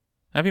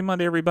Happy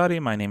Monday, everybody.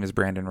 My name is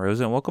Brandon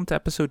Rosa, and welcome to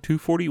episode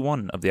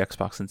 241 of the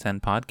Xbox in 10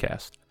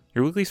 podcast,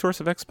 your weekly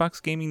source of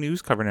Xbox gaming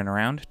news covered in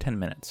around 10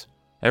 minutes.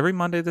 Every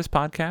Monday, this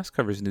podcast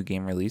covers new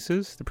game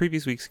releases, the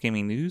previous week's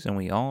gaming news, and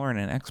we all learn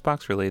an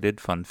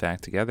Xbox-related fun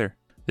fact together.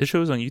 This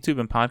show is on YouTube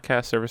and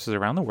podcast services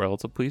around the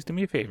world, so please do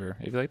me a favor.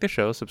 If you like the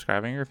show,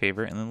 subscribe on your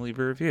favorite and then leave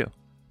a review.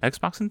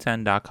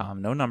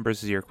 Xboxin10.com, no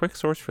numbers, is your quick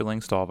source for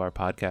links to all of our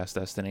podcast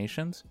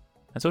destinations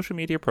and social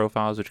media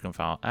profiles, which you can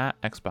follow at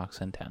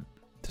Xboxin10.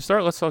 To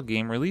start, let's talk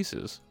game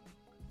releases.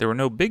 There were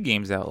no big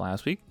games out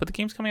last week, but the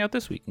games coming out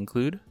this week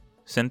include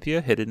Cynthia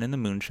Hidden in the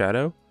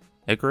Moonshadow,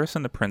 Icarus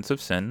and the Prince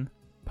of Sin,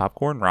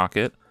 Popcorn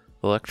Rocket,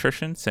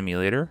 Electrician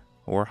Simulator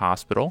or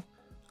Hospital,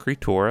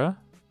 Kritora,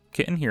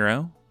 Kitten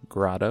Hero,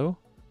 Grotto,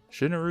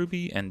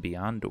 Shinorubi, and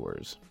Beyond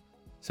Doors.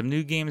 Some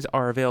new games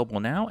are available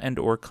now and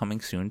or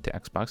coming soon to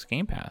Xbox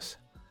Game Pass.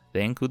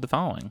 They include the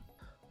following.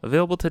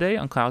 Available today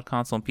on Cloud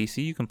Console and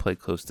PC, you can play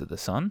Close to the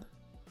Sun.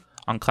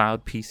 On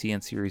Cloud, PC,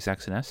 and Series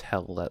X and S,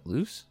 Hell Let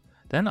Loose.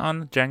 Then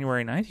on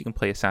January 9th, you can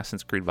play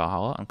Assassin's Creed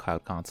Valhalla on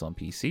Cloud Console and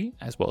PC,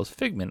 as well as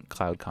Figment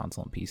Cloud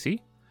Console and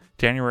PC.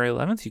 January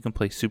 11th, you can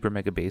play Super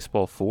Mega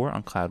Baseball 4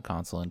 on Cloud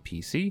Console and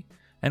PC,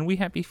 and We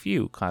Happy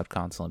Few Cloud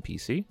Console and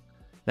PC.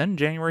 Then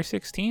January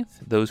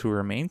 16th, Those Who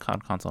Remain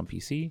Cloud Console and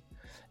PC,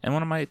 and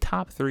one of my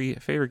top 3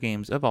 favorite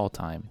games of all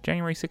time,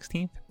 January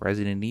 16th,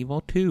 Resident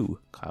Evil 2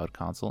 Cloud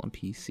Console and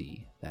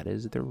PC. That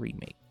is the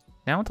remake.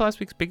 Now on to last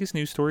week's biggest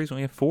news stories, and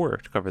we have 4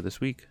 to cover this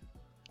week.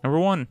 Number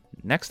 1,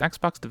 next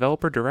Xbox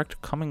Developer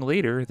Direct coming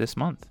later this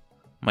month.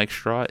 Mike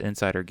Straw at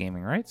Insider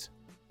Gaming writes,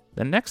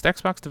 the next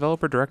Xbox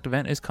Developer Direct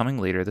event is coming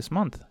later this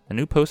month. A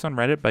new post on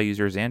Reddit by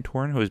user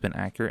Xantorn, who has been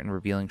accurate in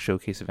revealing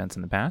showcase events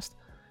in the past,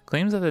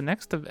 claims that the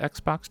next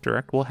Xbox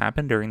Direct will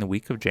happen during the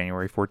week of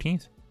January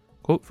 14th.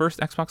 Quote,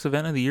 first Xbox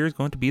event of the year is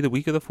going to be the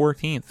week of the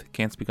 14th.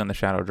 Can't speak on the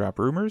Shadow Drop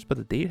rumors, but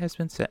the date has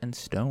been set in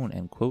stone,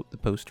 end quote, the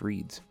post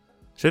reads.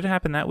 Should it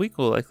happen that week, it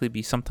will likely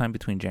be sometime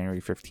between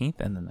January 15th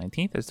and the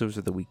 19th, as those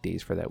are the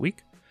weekdays for that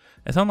week.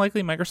 It's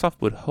unlikely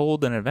Microsoft would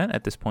hold an event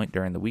at this point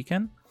during the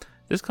weekend.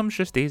 This comes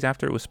just days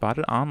after it was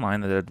spotted online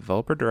that a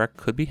Developer Direct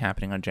could be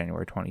happening on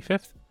January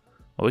 25th.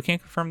 While we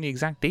can't confirm the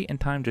exact date and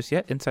time just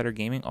yet, Insider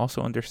Gaming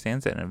also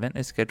understands that an event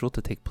is scheduled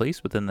to take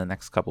place within the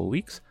next couple of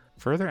weeks,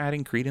 further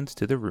adding credence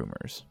to the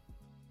rumors.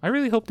 I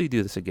really hope they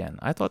do this again.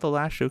 I thought the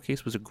last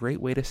showcase was a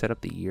great way to set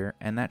up the year,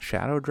 and that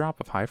shadow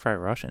drop of Hi-Fi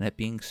Rush and it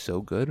being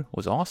so good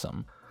was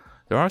awesome.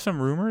 There are some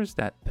rumors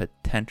that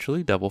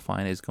potentially Double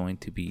Fine is going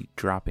to be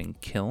dropping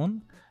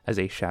Kiln as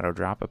a shadow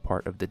drop, a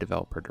part of the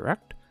Developer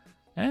Direct,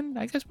 and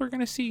I guess we're going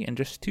to see in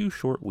just 2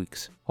 short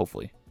weeks,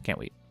 hopefully. Can't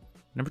wait.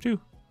 Number 2,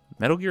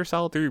 Metal Gear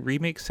Solid 3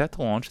 Remake set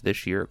to launch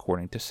this year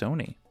according to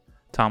Sony.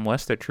 Tom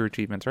West at True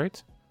Achievements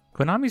writes,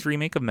 Konami's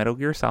remake of Metal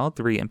Gear Solid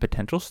 3 and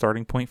potential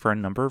starting point for a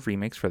number of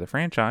remakes for the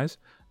franchise,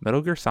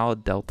 Metal Gear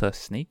Solid Delta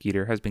Snake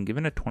Eater has been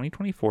given a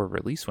 2024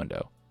 release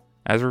window.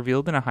 As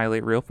revealed in a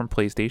highlight reel from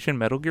PlayStation,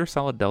 Metal Gear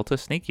Solid Delta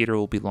Snake Eater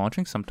will be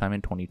launching sometime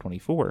in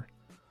 2024.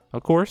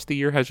 Of course, the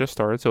year has just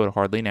started, so it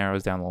hardly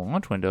narrows down the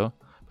launch window,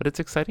 but it's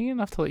exciting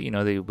enough to let you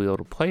know that you'll be able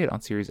to play it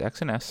on Series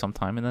X and S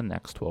sometime in the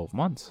next 12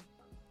 months.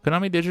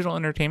 Konami Digital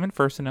Entertainment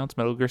first announced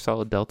Metal Gear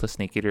Solid Delta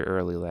Snake Eater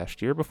early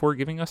last year before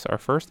giving us our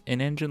first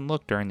in-engine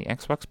look during the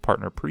Xbox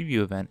Partner Preview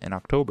event in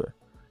October,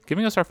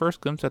 giving us our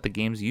first glimpse at the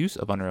game's use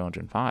of Unreal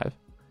Engine 5.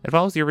 It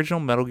follows the original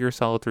Metal Gear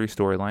Solid 3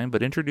 storyline,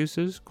 but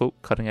introduces,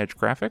 quote, cutting-edge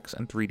graphics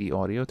and 3D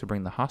audio to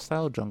bring the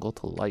hostile jungle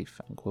to life,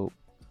 end quote.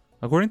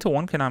 According to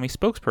one Konami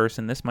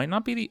spokesperson, this might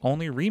not be the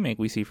only remake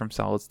we see from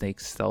Solid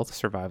Snake's stealth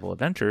survival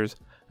adventures,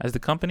 as the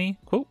company,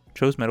 quote,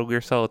 chose Metal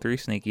Gear Solid 3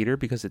 Snake Eater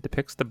because it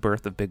depicts the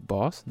birth of Big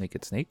Boss,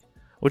 Naked Snake,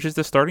 which is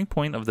the starting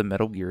point of the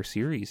Metal Gear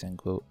series, end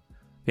quote.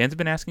 Fans have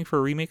been asking for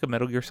a remake of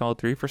Metal Gear Solid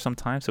 3 for some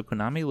time, so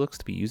Konami looks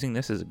to be using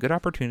this as a good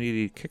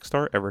opportunity to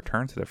kickstart a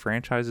return to the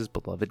franchise's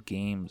beloved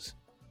games.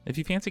 If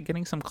you fancy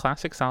getting some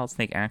classic Solid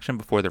Snake action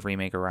before the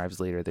remake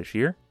arrives later this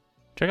year,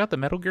 check out the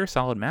Metal Gear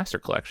Solid Master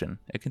Collection.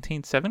 It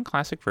contains 7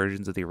 classic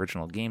versions of the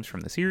original games from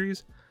the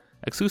series,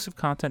 exclusive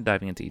content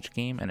diving into each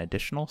game, and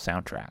additional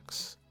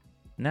soundtracks.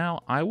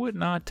 Now, I would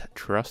not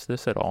trust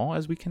this at all,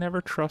 as we can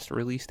never trust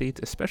release dates,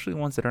 especially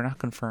ones that are not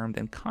confirmed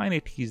and kinda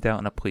teased out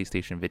in a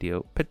PlayStation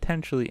video,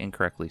 potentially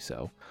incorrectly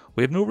so.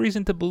 We have no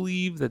reason to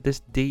believe that this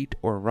date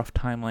or rough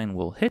timeline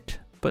will hit,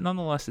 but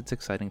nonetheless it's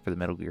exciting for the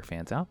Metal Gear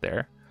fans out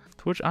there,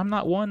 to which I'm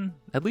not one,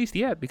 at least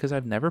yet, because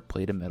I've never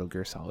played a Metal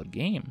Gear Solid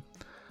game.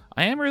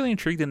 I am really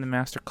intrigued in the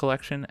Master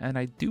Collection, and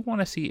I do want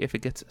to see if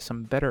it gets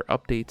some better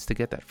updates to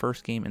get that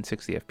first game in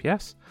 60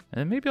 FPS, and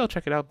then maybe I'll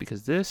check it out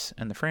because this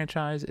and the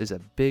franchise is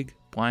a big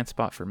blind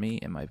spot for me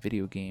in my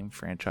video game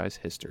franchise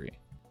history.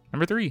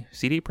 Number 3,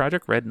 CD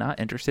Projekt Red not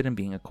interested in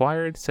being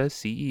acquired, says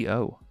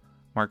CEO.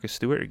 Marcus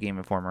Stewart at Game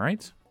Informer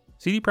writes,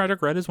 CD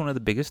Projekt Red is one of the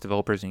biggest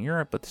developers in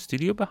Europe, but the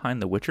studio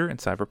behind The Witcher and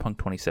Cyberpunk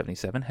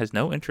 2077 has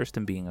no interest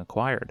in being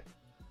acquired.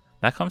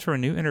 That comes from a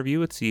new interview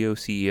with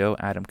CEO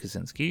Adam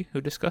Kaczynski,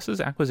 who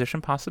discusses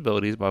acquisition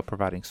possibilities while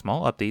providing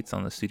small updates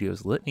on the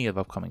studio's litany of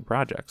upcoming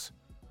projects.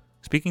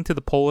 Speaking to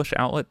the Polish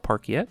outlet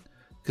Parkiet,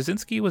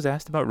 Kaczynski was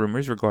asked about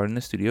rumors regarding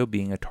the studio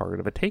being a target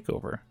of a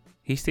takeover.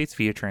 He states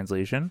via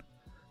translation,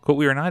 quote,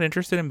 "We are not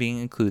interested in being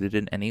included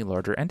in any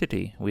larger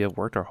entity. We have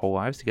worked our whole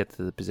lives to get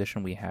to the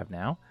position we have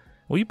now.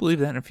 We believe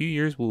that in a few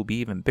years we will be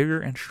even bigger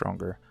and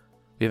stronger.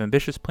 We have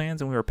ambitious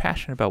plans and we are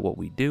passionate about what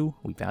we do.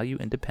 We value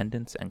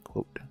independence," end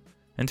quote.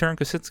 In turn,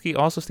 Kaczynski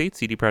also states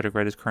CD Projekt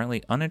Red is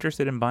currently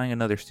uninterested in buying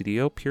another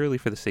studio purely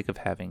for the sake of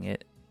having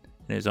it,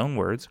 in his own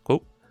words,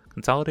 quote,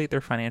 "consolidate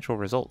their financial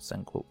results,"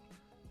 end quote.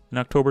 In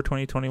October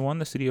 2021,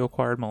 the studio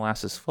acquired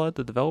Molasses Flood,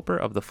 the developer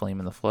of The Flame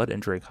in the Flood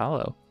and Drake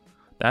Hollow.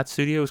 That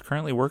studio is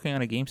currently working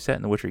on a game set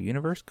in the Witcher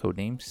universe,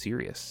 codenamed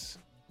Sirius.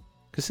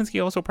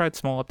 Kaczynski also provides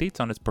small updates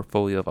on its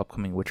portfolio of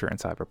upcoming Witcher and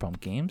Cyberpunk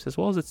games, as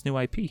well as its new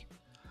IP.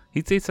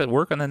 He states that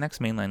work on the next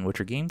mainline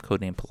Witcher game,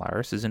 codenamed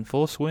Polaris, is in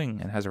full swing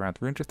and has around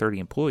 330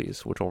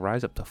 employees, which will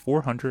rise up to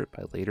 400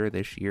 by later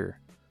this year.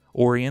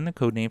 Orion, the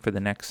codename for the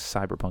next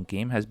Cyberpunk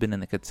game, has been in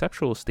the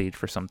conceptual stage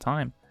for some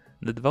time.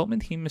 The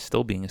development team is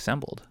still being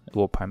assembled. It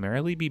will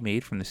primarily be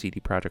made from the CD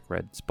Projekt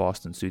Red's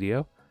Boston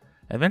studio,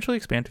 and eventually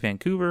expand to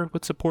Vancouver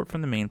with support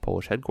from the main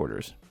Polish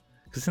headquarters.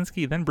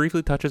 Kaczynski then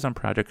briefly touches on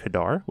Project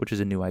Hadar, which is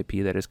a new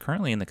IP that is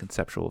currently in the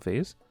conceptual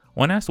phase.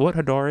 When asked what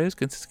Hadar is,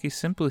 Kaczynski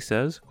simply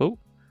says, quote,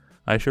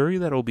 "I assure you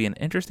that it will be an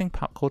interesting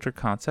pop culture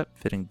concept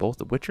fitting both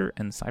The Witcher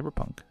and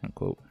Cyberpunk," end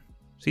quote.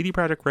 CD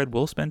Projekt Red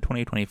will spend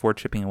 2024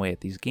 chipping away at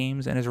these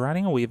games and is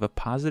riding a wave of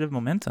positive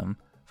momentum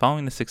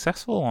following the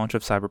successful launch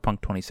of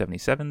Cyberpunk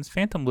 2077's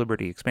Phantom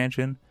Liberty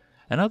expansion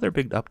and other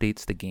big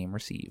updates the game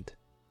received.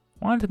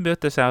 Wanted to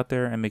put this out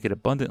there and make it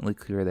abundantly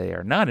clear they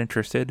are not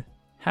interested.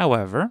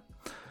 However,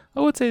 I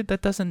would say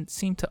that doesn't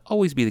seem to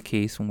always be the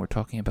case when we're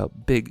talking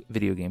about big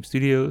video game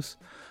studios.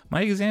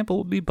 My example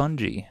would be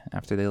Bungie.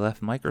 After they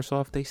left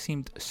Microsoft, they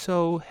seemed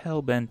so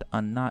hell-bent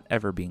on not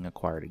ever being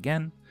acquired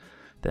again.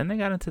 Then they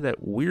got into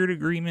that weird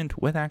agreement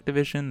with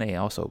Activision. They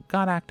also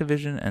got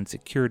Activision and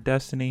secured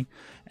Destiny,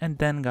 and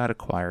then got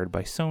acquired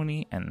by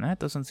Sony, and that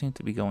doesn't seem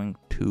to be going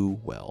too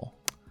well.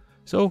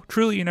 So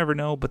truly you never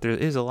know, but there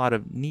is a lot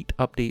of neat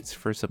updates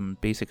for some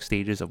basic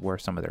stages of where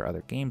some of their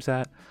other games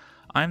at.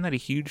 I'm not a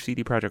huge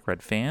CD Projekt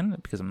Red fan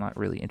because I'm not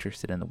really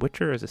interested in The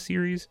Witcher as a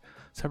series.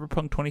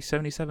 Cyberpunk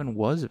 2077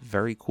 was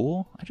very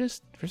cool. I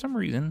just, for some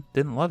reason,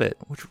 didn't love it,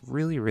 which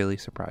really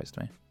surprised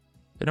me.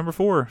 At number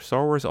 4,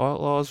 Star Wars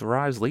Outlaws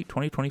arrives late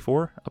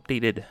 2024,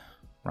 updated.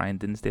 Ryan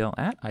Dinsdale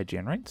at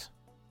IGN writes,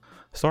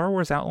 Star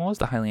Wars Outlaws,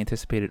 the highly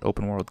anticipated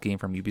open-world game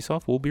from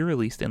Ubisoft, will be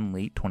released in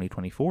late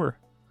 2024.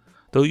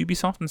 Though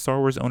Ubisoft and Star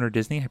Wars owner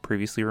Disney had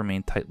previously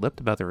remained tight-lipped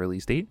about the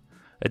release date,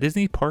 a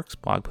Disney Parks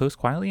blog post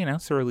quietly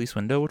announced the release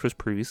window, which was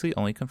previously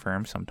only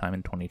confirmed sometime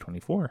in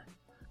 2024.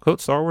 Quote,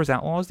 Star Wars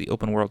Outlaws, the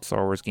open-world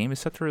Star Wars game, is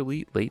set to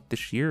release late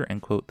this year,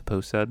 end quote, the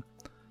post said.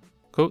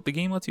 Quote, the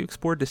game lets you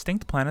explore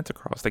distinct planets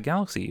across the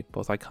galaxy,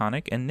 both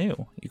iconic and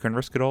new. You can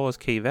risk it all as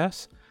Kay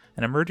Vess,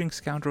 an emerging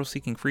scoundrel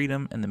seeking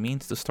freedom and the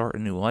means to start a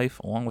new life,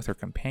 along with her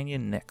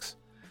companion Nyx.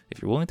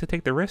 If you're willing to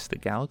take the risk, the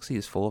galaxy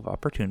is full of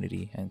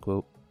opportunity, end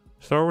quote.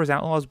 Star Wars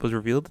Outlaws was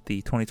revealed at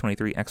the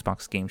 2023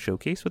 Xbox Game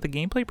Showcase, with a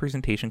gameplay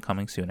presentation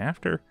coming soon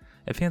after,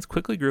 and fans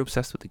quickly grew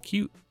obsessed with the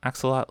cute,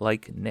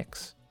 Axolot-like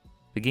Nyx.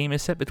 The game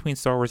is set between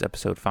Star Wars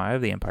Episode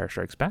 5, The Empire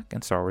Strikes Back,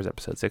 and Star Wars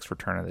Episode 6,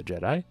 Return of the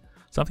Jedi,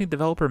 something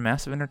developer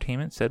Massive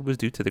Entertainment said was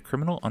due to the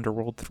criminal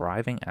underworld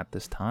thriving at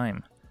this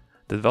time.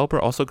 The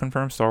developer also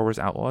confirmed Star Wars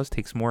Outlaws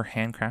takes more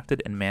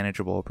handcrafted and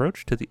manageable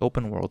approach to the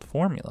open world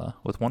formula,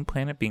 with one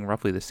planet being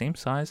roughly the same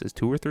size as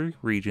 2 or 3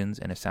 regions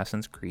in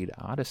Assassin's Creed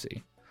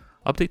Odyssey.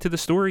 Update to the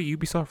story,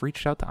 Ubisoft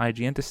reached out to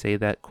IGN to say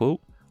that,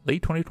 quote,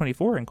 late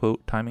 2024, end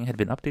quote, timing had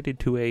been updated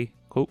to a,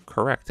 quote,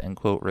 correct, end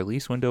quote,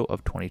 release window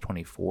of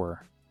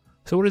 2024.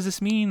 So what does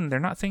this mean? They're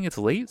not saying it's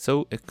late,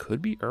 so it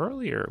could be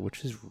earlier,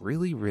 which is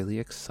really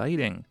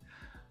exciting.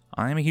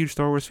 I'm a huge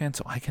Star Wars fan,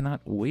 so I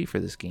cannot wait for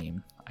this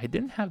game. I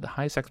didn't have the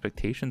highest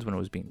expectations when it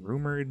was being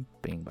rumored,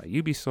 being by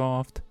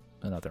Ubisoft,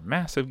 another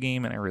massive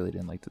game, and I really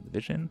didn't like The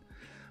Division,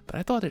 but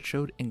I thought it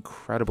showed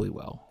incredibly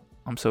well.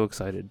 I'm so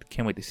excited,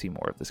 can't wait to see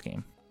more of this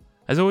game.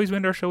 As always, we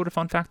end our show with a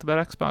fun fact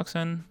about Xbox,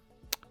 and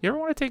you ever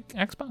want to take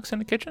Xbox in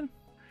the kitchen?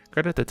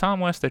 Credit to Tom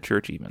West at Your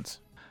Achievements.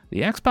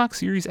 The Xbox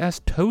Series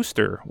S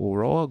toaster will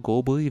roll out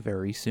globally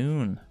very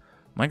soon.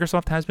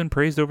 Microsoft has been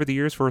praised over the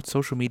years for its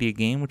social media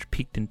game, which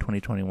peaked in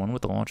 2021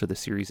 with the launch of the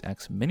Series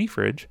X mini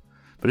fridge,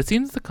 but it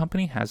seems the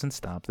company hasn't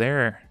stopped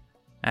there.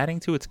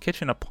 Adding to its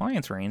kitchen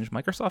appliance range,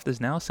 Microsoft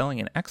is now selling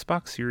an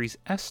Xbox Series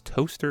S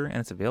toaster, and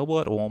it's available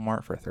at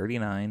Walmart for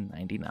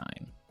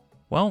 $39.99.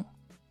 Well,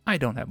 I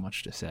don't have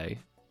much to say.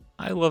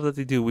 I love that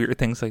they do weird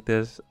things like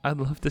this. I'd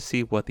love to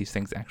see what these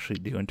things actually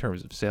do in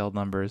terms of sale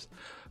numbers.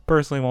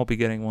 Personally, won't be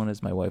getting one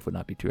as my wife would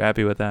not be too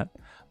happy with that,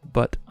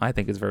 but I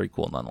think it's very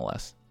cool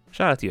nonetheless.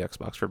 Shout out to you,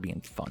 Xbox, for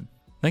being fun.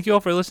 Thank you all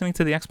for listening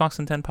to the Xbox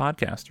in 10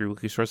 podcast, your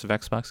weekly source of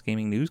Xbox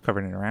gaming news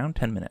covered in around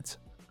 10 minutes.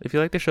 If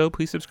you like the show,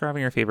 please subscribe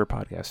on your favorite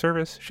podcast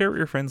service, share it with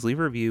your friends, leave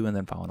a review, and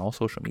then follow on all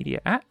social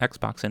media at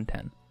Xbox in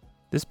 10.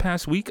 This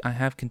past week, I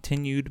have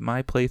continued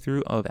my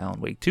playthrough of Alan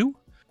Wake 2.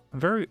 I'm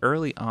very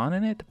early on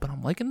in it, but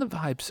I'm liking the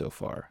vibe so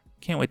far.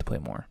 Can't wait to play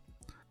more.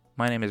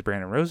 My name is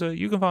Brandon Rosa.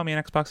 You can follow me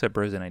on Xbox at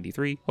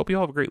Brosa93. Hope you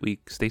all have a great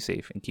week, stay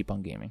safe, and keep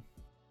on gaming.